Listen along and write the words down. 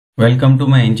Welcome to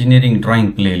my engineering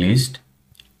drawing playlist.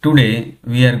 Today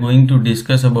we are going to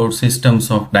discuss about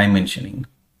systems of dimensioning,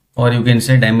 or you can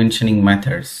say dimensioning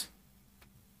methods.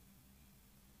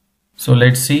 So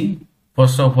let's see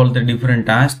first of all the different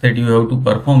tasks that you have to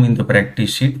perform in the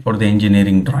practice sheet for the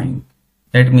engineering drawing.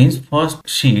 That means first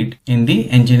sheet in the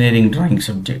engineering drawing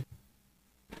subject.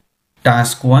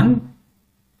 Task 1,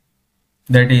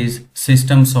 that is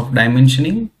systems of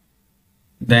dimensioning.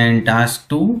 Then task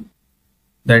 2,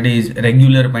 that is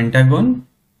regular pentagon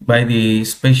by the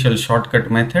special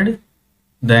shortcut method.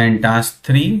 Then task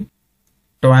 3,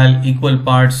 12 equal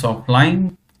parts of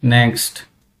line. Next,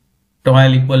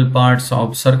 12 equal parts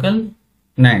of circle.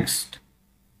 Next,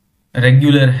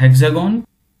 regular hexagon.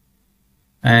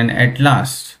 And at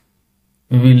last,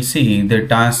 we will see the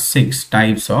task 6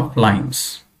 types of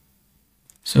lines.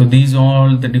 So these are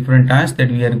all the different tasks that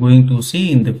we are going to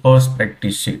see in the first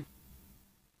practice sheet.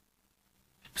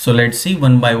 So let's see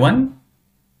one by one.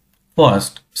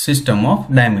 First, system of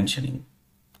dimensioning.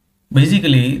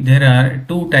 Basically, there are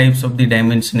two types of the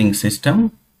dimensioning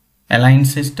system: aligned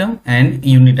system and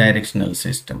unidirectional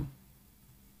system.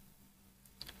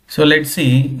 So let's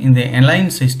see, in the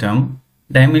aligned system,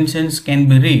 dimensions can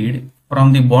be read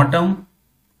from the bottom.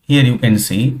 Here you can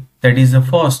see that is the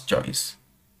first choice,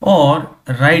 or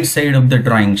right side of the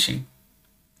drawing sheet.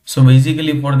 So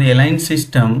basically for the aligned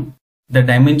system, the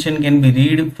dimension can be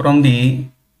read from the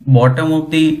bottom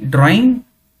of the drawing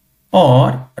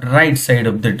or right side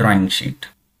of the drawing sheet.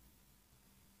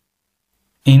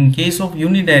 In case of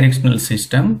unidirectional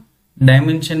system,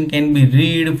 dimension can be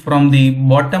read from the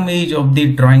bottom edge of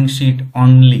the drawing sheet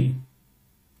only.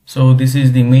 So this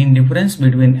is the main difference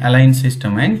between aligned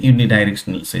system and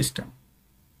unidirectional system.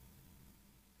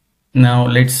 Now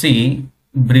let's see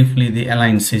briefly the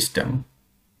aligned system.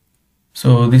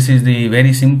 So this is the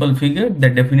very simple figure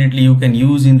that definitely you can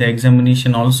use in the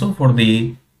examination also for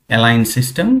the aligned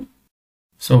system.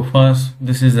 So first,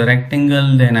 this is the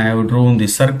rectangle, then I have drawn the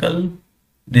circle.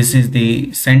 This is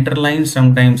the center line,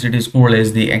 sometimes it is called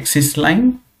as the axis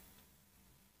line.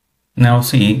 Now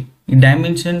see,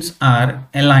 dimensions are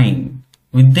aligned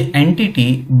with the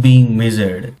entity being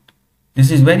measured.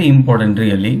 This is very important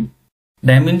really.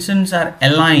 Dimensions are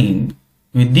aligned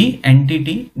with the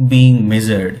entity being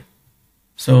measured.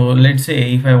 So let's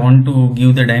say if I want to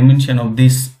give the dimension of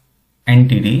this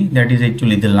entity, that is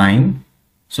actually the line.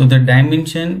 So the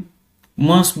dimension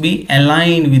must be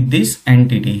aligned with this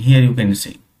entity. Here you can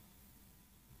see.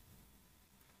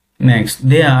 Next,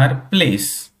 they are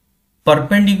placed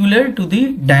perpendicular to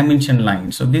the dimension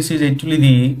line. So this is actually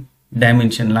the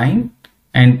dimension line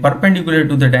and perpendicular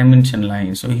to the dimension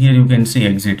line. So here you can see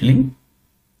exactly.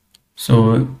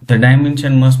 So the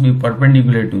dimension must be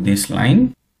perpendicular to this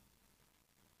line.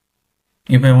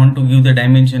 If I want to give the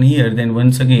dimension here, then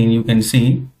once again you can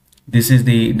see this is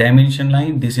the dimension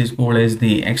line, this is called as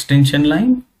the extension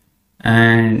line,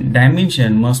 and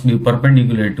dimension must be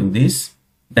perpendicular to this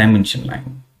dimension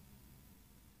line.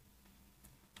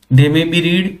 They may be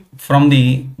read from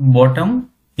the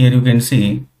bottom. Here you can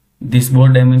see this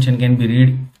both dimension can be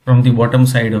read from the bottom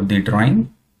side of the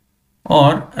drawing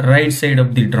or right side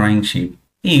of the drawing sheet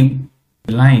if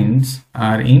lines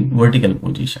are in vertical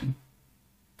position.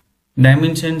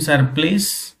 Dimensions are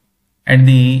placed at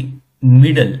the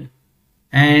middle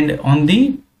and on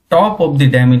the top of the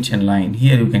dimension line.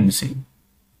 Here you can see.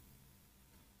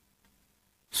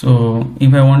 So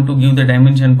if I want to give the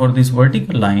dimension for this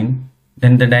vertical line,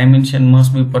 then the dimension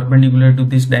must be perpendicular to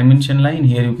this dimension line.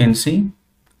 Here you can see,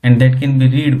 and that can be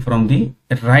read from the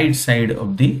right side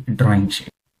of the drawing sheet.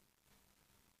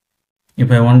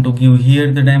 If I want to give here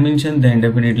the dimension, then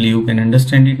definitely you can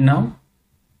understand it now.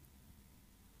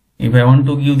 If I want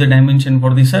to give the dimension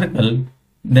for the circle,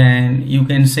 then you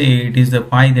can say it is the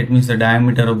pi, that means the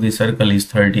diameter of the circle is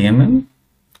 30 mm.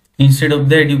 Instead of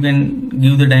that, you can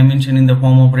give the dimension in the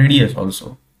form of radius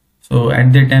also. So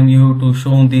at that time you have to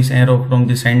show this arrow from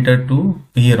the center to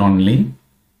here only,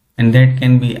 and that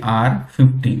can be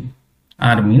R50.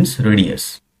 R means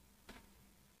radius.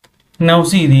 Now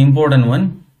see the important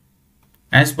one.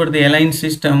 As per the aligned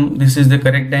system, this is the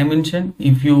correct dimension.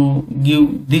 If you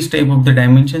give this type of the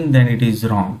dimension, then it is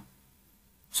wrong.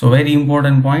 So very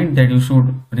important point that you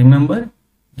should remember,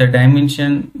 the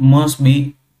dimension must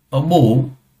be above,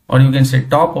 or you can say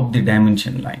top of the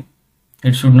dimension line.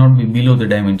 It should not be below the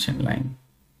dimension line.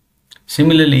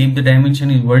 Similarly, if the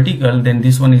dimension is vertical, then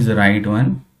this one is the right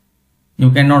one.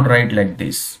 You cannot write like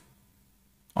this.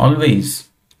 Always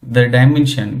the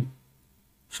dimension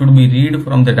should be read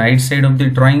from the right side of the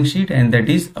drawing sheet, and that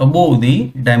is above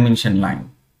the dimension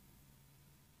line.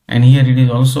 And here it is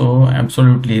also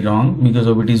absolutely wrong because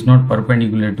of it is not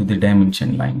perpendicular to the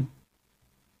dimension line.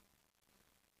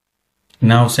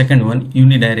 Now second one,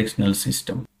 unidirectional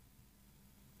system.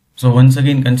 So once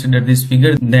again consider this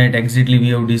figure that exactly we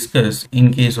have discussed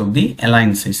in case of the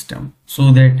aligned system,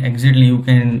 so that exactly you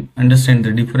can understand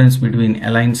the difference between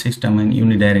aligned system and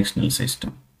unidirectional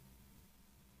system.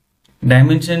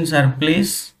 Dimensions are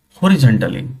placed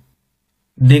horizontally.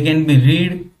 They can be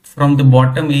read from the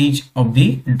bottom edge of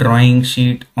the drawing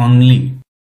sheet only.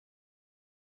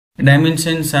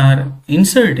 Dimensions are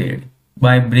inserted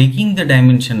by breaking the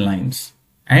dimension lines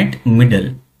at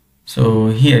middle. So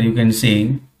here you can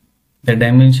see the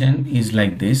dimension is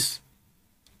like this.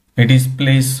 It is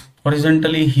placed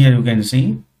horizontally. Here you can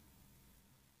see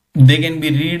they can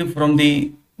be read from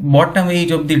the bottom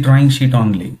edge of the drawing sheet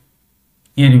only.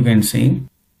 Here you can see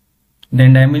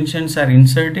then dimensions are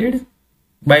inserted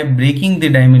by breaking the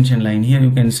dimension line. Here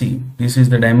you can see this is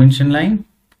the dimension line,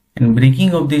 and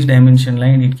breaking of this dimension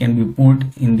line, it can be put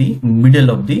in the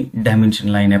middle of the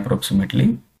dimension line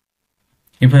approximately.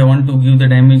 If I want to give the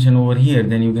dimension over here,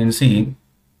 then you can see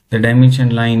the dimension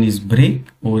line is break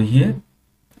over here,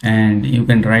 and you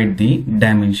can write the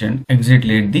dimension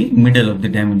exactly at the middle of the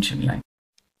dimension line.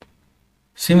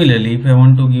 Similarly, if I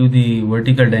want to give the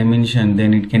vertical dimension,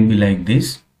 then it can be like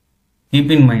this.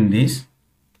 Keep in mind this,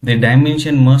 the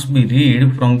dimension must be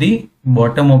read from the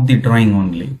bottom of the drawing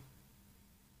only.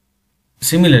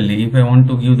 Similarly, if I want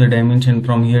to give the dimension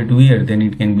from here to here, then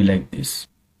it can be like this.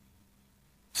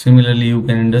 Similarly, you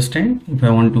can understand if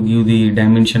I want to give the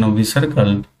dimension of the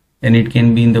circle, then it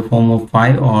can be in the form of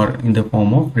pi or in the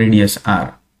form of radius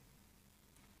r.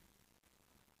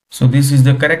 So this is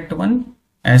the correct one.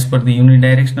 As per the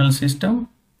unidirectional system,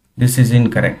 this is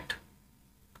incorrect.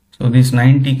 So this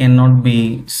 90 cannot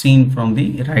be seen from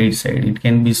the right side. It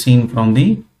can be seen from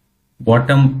the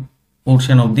bottom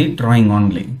portion of the drawing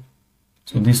only.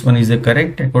 So this one is the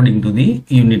correct according to the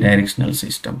unidirectional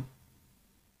system.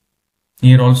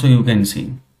 Here also you can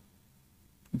see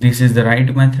this is the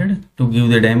right method to give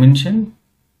the dimension,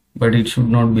 but it should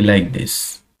not be like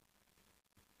this.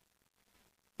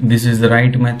 This is the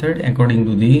right method according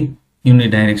to the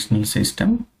unidirectional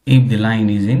system if the line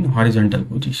is in horizontal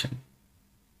position.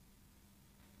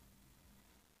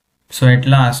 So at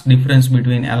last, difference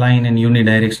between aligned and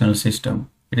unidirectional system.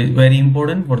 It is very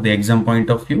important for the exam point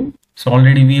of view. So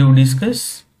already we have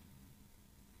discussed.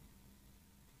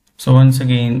 So once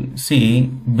again, see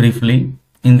briefly,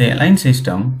 in the aligned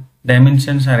system,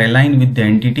 dimensions are aligned with the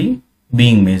entity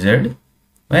being measured,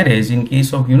 whereas in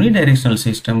case of unidirectional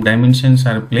system, dimensions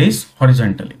are placed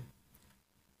horizontally.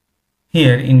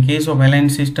 Here, in case of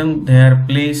aligned system, they are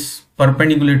placed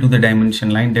perpendicular to the dimension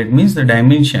line. That means the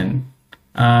dimension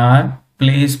are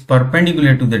placed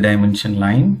perpendicular to the dimension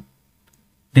line.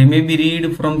 They may be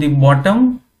read from the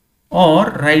bottom or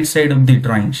right side of the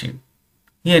drawing sheet.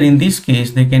 Here in this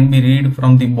case, they can be read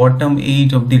from the bottom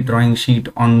edge of the drawing sheet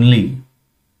only.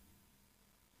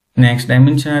 Next,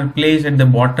 dimensions are placed at the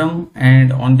bottom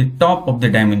and on the top of the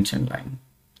dimension line.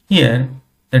 Here,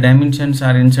 the dimensions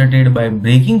are inserted by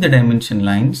breaking the dimension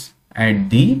lines at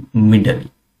the middle.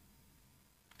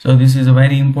 So this is a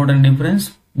very important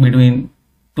difference between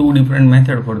two different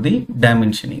methods for the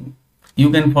dimensioning.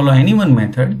 You can follow any one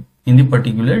method in the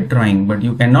particular drawing, but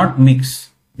you cannot mix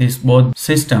this both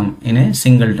system in a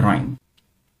single drawing.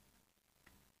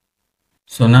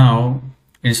 So now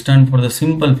it's turn for the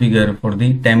simple figure for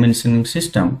the dimensioning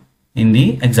system in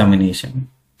the examination.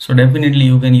 So definitely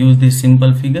you can use this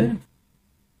simple figure.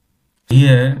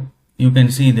 Here you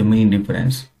can see the main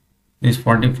difference. This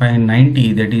 45 and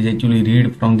 90, that is actually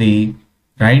read from the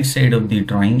right side of the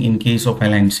drawing in case of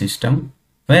aligned system,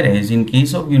 whereas in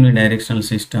case of unidirectional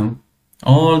system,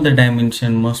 all the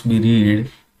dimension must be read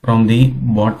from the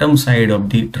bottom side of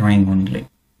the drawing only.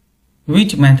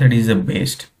 Which method is the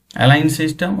best, aligned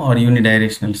system or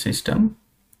unidirectional system?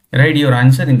 Write your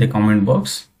answer in the comment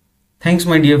box. Thanks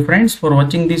my dear friends for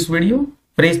watching this video.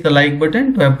 Press the like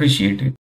button to appreciate it.